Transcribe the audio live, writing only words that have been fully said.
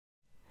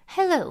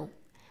Hello!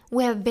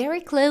 We are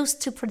very close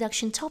to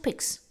production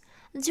topics.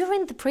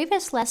 During the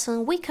previous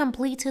lesson, we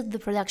completed the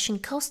production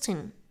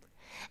costing.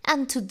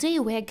 And today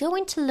we are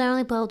going to learn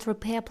about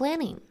repair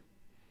planning.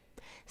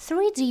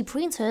 3D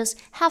printers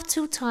have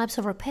two types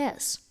of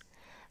repairs.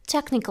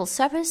 Technical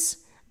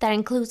service, that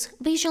includes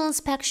visual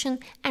inspection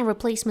and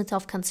replacement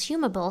of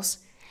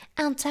consumables,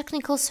 and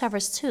technical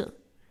service 2,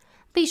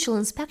 visual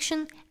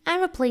inspection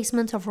and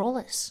replacement of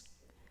rollers.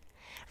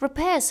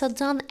 Repairs are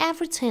done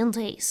every 10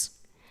 days.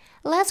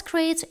 Let's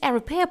create a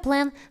repair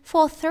plan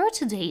for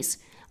 30 days,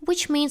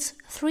 which means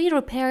 3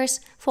 repairs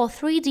for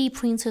 3D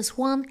printers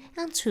 1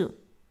 and 2.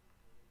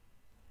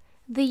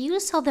 The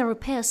use of the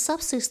repair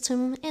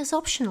subsystem is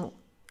optional.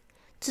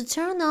 To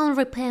turn on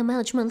repair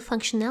management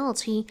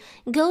functionality,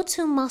 go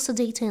to Master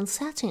Data and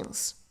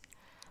Settings,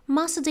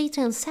 Master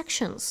Data and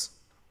Sections,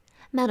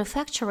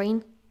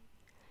 Manufacturing,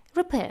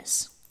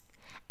 Repairs,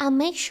 and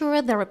make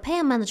sure the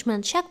Repair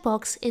Management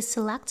checkbox is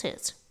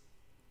selected.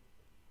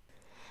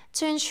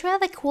 To ensure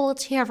the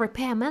quality of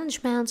repair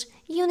management,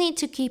 you need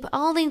to keep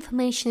all the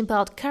information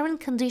about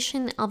current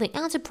condition of the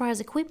enterprise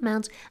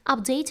equipment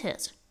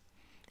updated.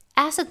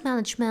 Asset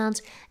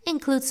management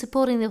includes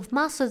supporting the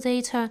master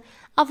data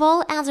of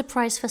all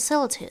enterprise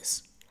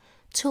facilities,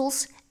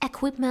 tools,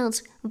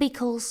 equipment,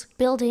 vehicles,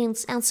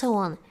 buildings, and so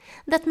on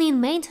that need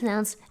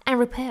maintenance and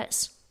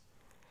repairs.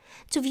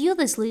 To view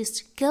this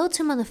list, go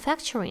to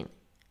Manufacturing,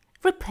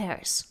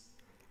 Repairs,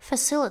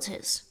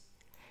 Facilities.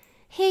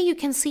 Here you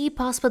can see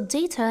passport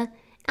data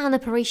and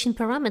operation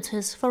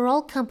parameters for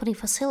all company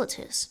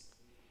facilities.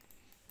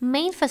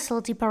 Main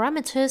facility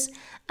parameters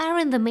are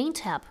in the Main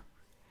tab.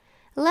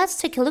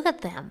 Let's take a look at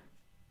them.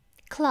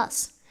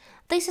 Class.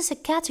 This is a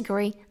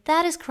category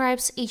that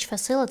describes each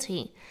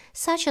facility,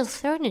 such as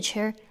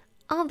furniture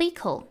or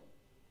vehicle.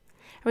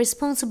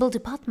 Responsible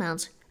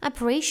department,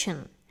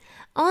 operation,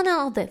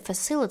 owner of the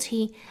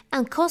facility,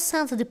 and cost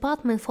center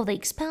department for the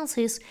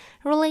expenses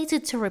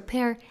related to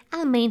repair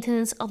and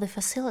maintenance of the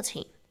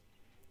facility.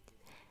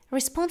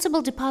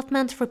 Responsible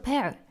department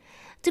repair,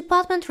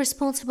 department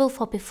responsible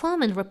for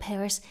performing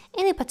repairs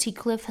in a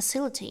particular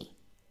facility.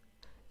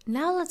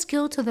 Now let's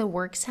go to the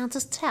Work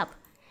Centers tab.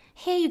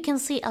 Here you can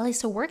see a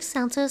list of work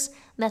centers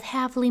that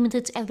have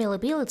limited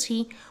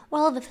availability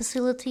while the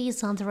facility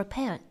is under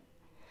repair.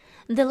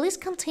 The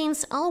list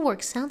contains all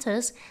work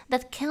centers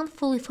that can't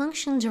fully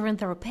function during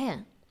the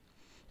repair.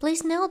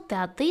 Please note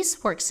that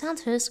these work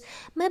centers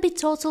may be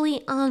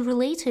totally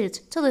unrelated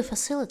to the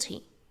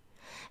facility.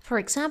 For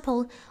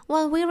example,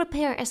 while we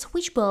repair a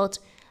switchboard,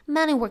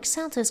 many work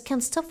centers can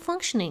stop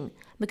functioning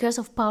because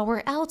of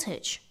power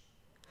outage.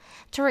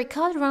 To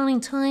record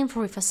running time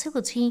for a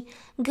facility,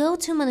 go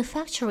to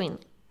Manufacturing,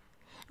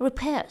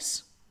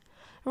 Repairs,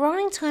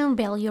 Running Time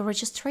Value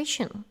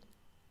Registration.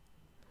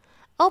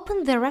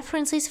 Open the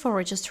References for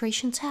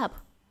Registration tab.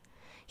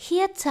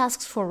 Here,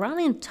 tasks for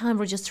running time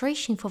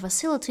registration for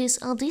facilities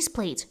are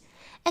displayed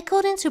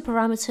according to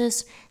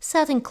parameters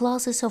set in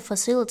classes of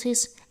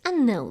facilities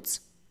and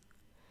nodes.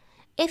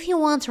 If you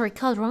want to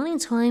record running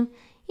time,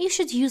 you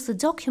should use the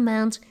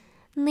document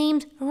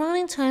named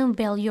Running Time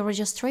Value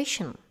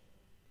Registration.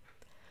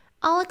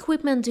 All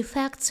equipment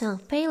defects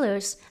and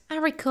failures are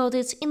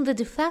recorded in the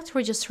defect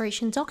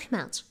registration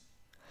document.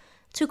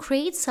 To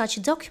create such a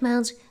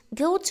document,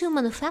 go to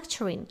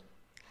Manufacturing,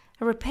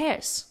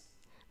 Repairs,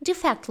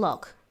 Defect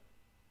Log.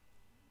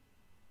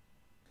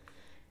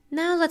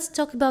 Now let's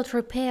talk about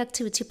repair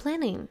activity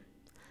planning.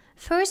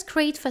 First,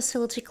 create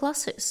facility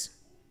classes.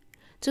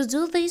 To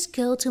do this,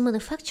 go to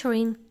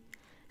Manufacturing,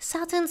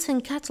 Settings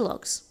and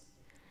Catalogs,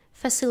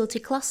 Facility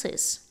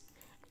Classes,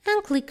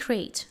 and click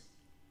Create.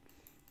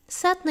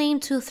 Set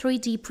name to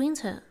 3D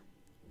printer.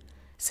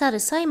 Set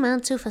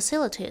assignment to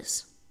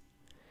facilities.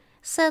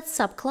 Set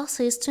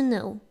subclasses to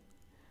No.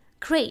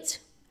 Great!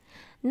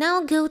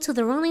 Now go to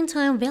the Running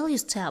Time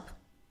Values tab.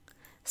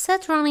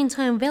 Set running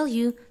time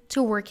value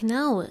to working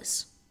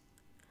hours.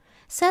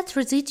 Set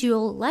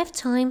residual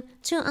lifetime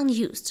to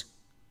unused.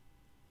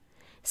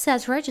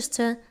 Set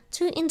register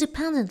to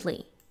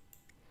independently.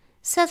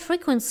 Set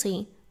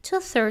frequency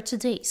to 30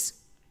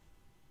 days.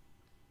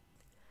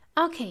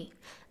 OK,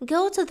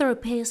 go to the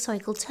Repair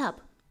Cycle tab.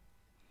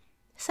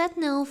 Set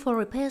No for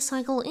repair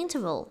cycle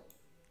interval.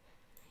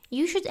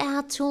 You should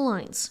add 2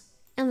 lines.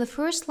 In the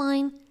first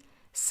line,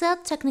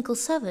 set technical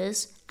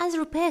service as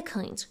repair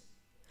kind,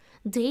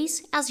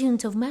 days as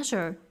unit of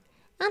measure,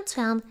 and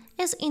 10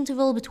 as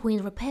interval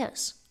between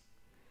repairs.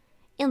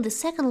 In the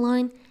second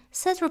line,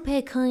 set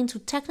repair kind to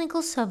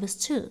technical service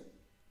 2,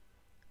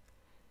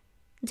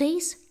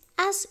 days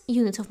as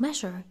unit of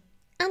measure,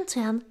 and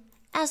 10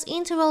 as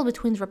interval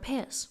between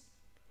repairs.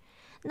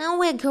 Now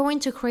we are going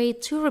to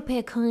create 2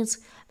 repair kinds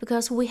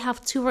because we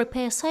have 2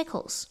 repair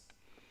cycles.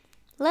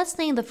 Let's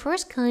name the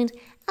first kind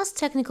as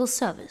technical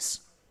service.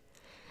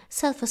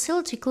 Set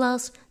facility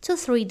class to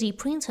 3D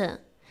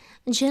printer,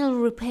 general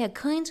repair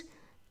kind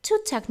to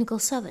technical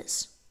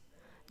service,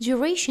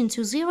 duration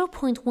to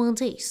 0.1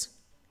 days.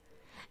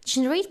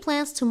 Generate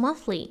plans to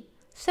monthly,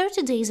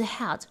 30 days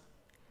ahead.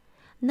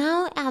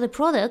 Now add a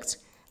product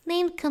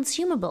named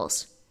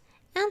consumables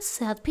and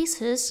set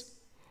pieces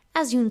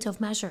as unit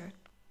of measure.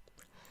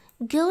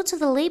 Go to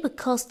the Labor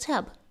Cost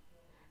tab.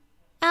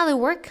 Add a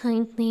work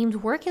kind named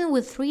Working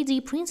with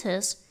 3D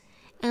Printers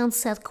and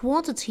set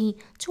quantity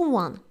to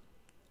 1.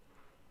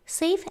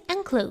 Save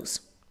and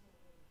close.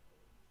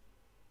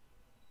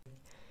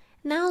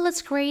 Now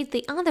let's create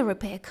the other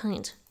repair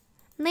kind.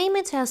 Name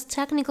it as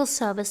Technical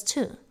Service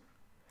 2.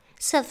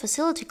 Set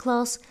Facility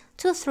class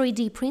to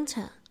 3D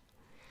Printer.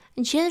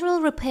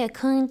 General repair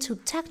kind to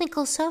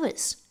Technical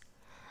Service.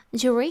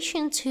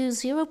 Duration to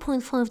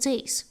 0.5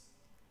 days.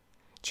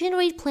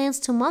 Generate plans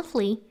to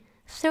monthly,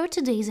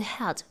 30 days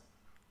ahead.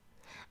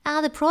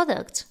 Add a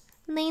product,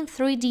 named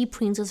 3D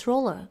Printers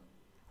Roller,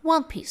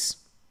 1 piece.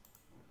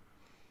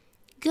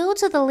 Go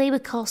to the Labor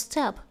Cost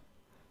tab.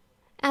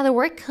 Add a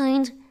work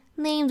kind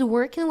named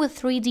Working with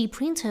 3D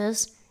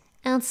Printers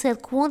and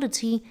set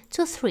quantity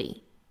to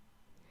 3.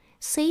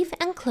 Save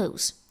and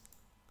close.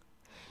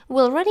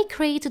 We already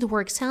created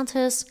work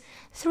centers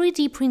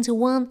 3D Printer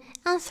 1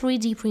 and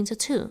 3D Printer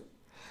 2.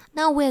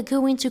 Now we are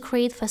going to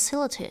create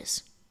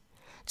facilities.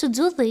 To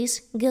do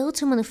this, go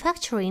to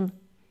Manufacturing,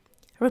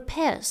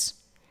 Repairs,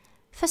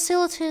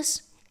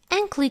 Facilities,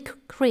 and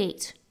click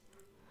Create.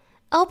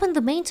 Open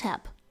the main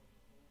tab.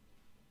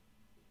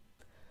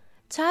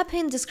 Type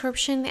in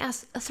description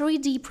as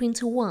 3D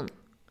Printer 1.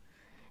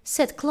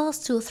 Set class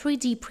to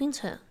 3D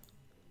Printer.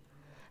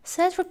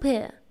 Set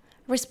Repair,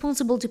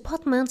 Responsible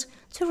Department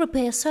to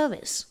Repair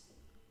Service.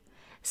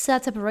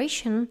 Set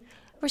Operation,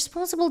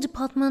 Responsible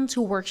Department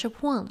to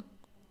Workshop 1.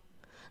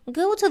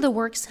 Go to the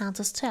Work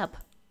Centers tab.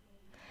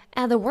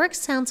 Add a work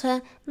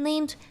center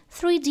named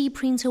 3D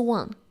Printer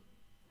 1.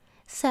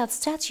 Set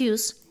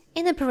status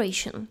in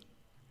operation.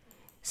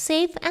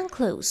 Save and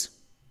close.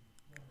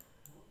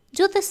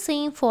 Do the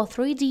same for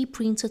 3D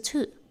Printer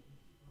 2.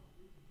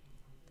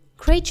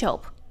 Great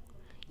job!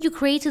 You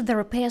created the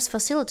repairs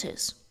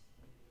facilities.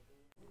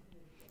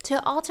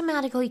 To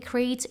automatically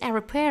create a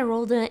repair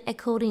order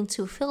according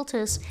to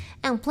filters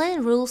and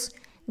plan rules,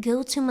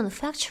 go to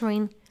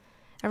Manufacturing,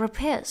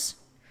 Repairs,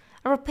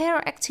 Repair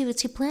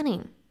Activity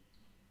Planning.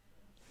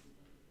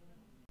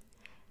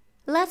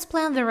 Let's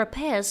plan the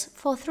repairs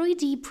for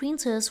 3D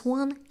printers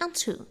 1 and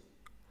 2.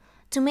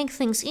 To make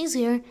things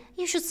easier,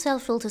 you should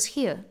set filters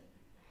here.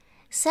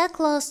 Set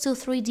class to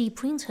 3D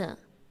printer.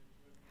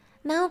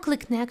 Now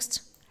click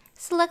Next,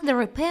 select the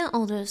repair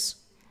orders,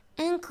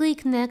 and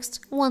click Next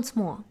once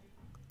more.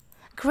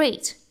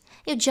 Great!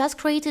 You just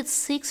created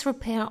 6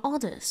 repair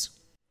orders.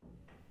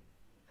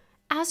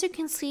 As you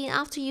can see,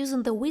 after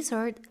using the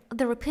wizard,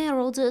 the repair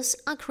orders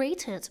are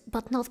created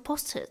but not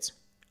posted.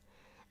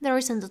 There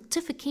is a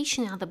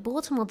notification at the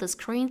bottom of the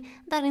screen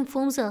that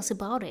informs us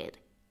about it.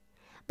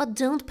 But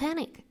don't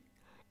panic.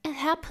 It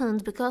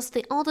happened because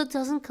the order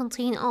doesn't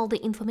contain all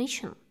the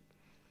information.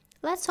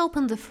 Let's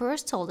open the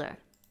first order.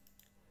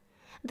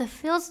 The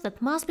fields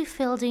that must be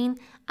filled in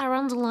are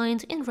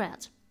underlined in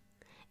red.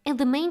 In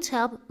the main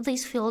tab,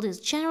 this field is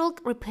General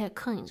Repair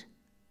Kind.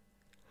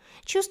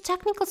 Choose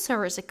Technical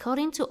Service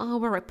according to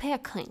our repair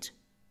kind.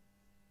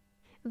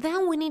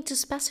 Then we need to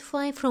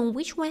specify from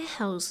which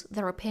warehouse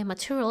the repair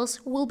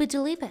materials will be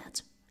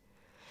delivered.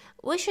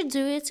 We should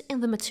do it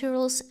in the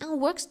Materials and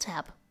Works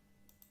tab.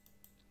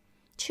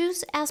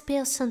 Choose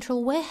SBS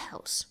Central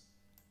Warehouse.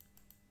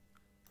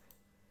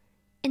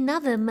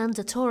 Another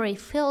mandatory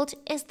field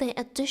is the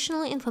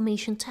Additional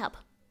Information tab.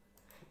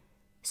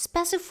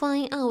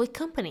 Specify our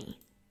company,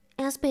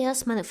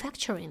 SBS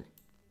Manufacturing.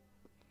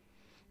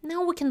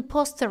 Now we can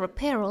post the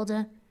repair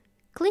order.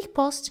 Click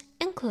Post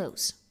and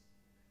close.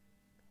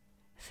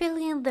 Fill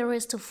in the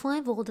rest of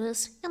 5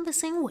 orders in the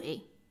same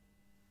way.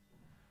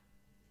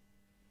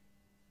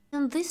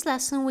 In this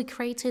lesson, we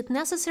created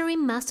necessary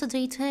master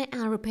data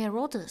and repair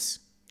orders.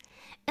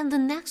 In the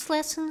next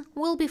lesson,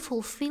 we'll be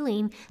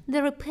fulfilling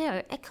the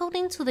repair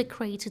according to the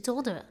created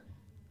order.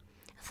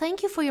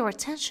 Thank you for your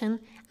attention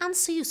and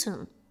see you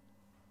soon.